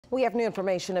We have new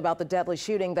information about the deadly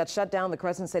shooting that shut down the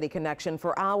Crescent City Connection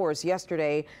for hours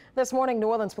yesterday. This morning, New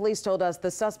Orleans police told us the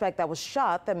suspect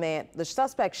shot the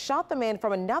man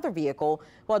from another vehicle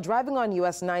while driving on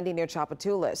US 90 near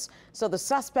Tchoupitoulas. So the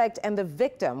suspect and the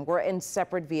victim were in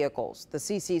separate vehicles. The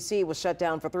CCC was shut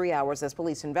down for 3 hours as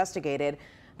police investigated.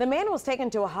 The man was taken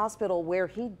to a hospital where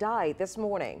he died this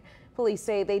morning. Police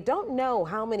say they don't know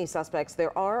how many suspects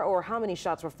there are or how many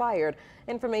shots were fired.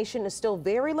 Information is still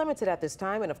very limited at this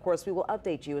time, and of course we will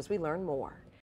update you as we learn more.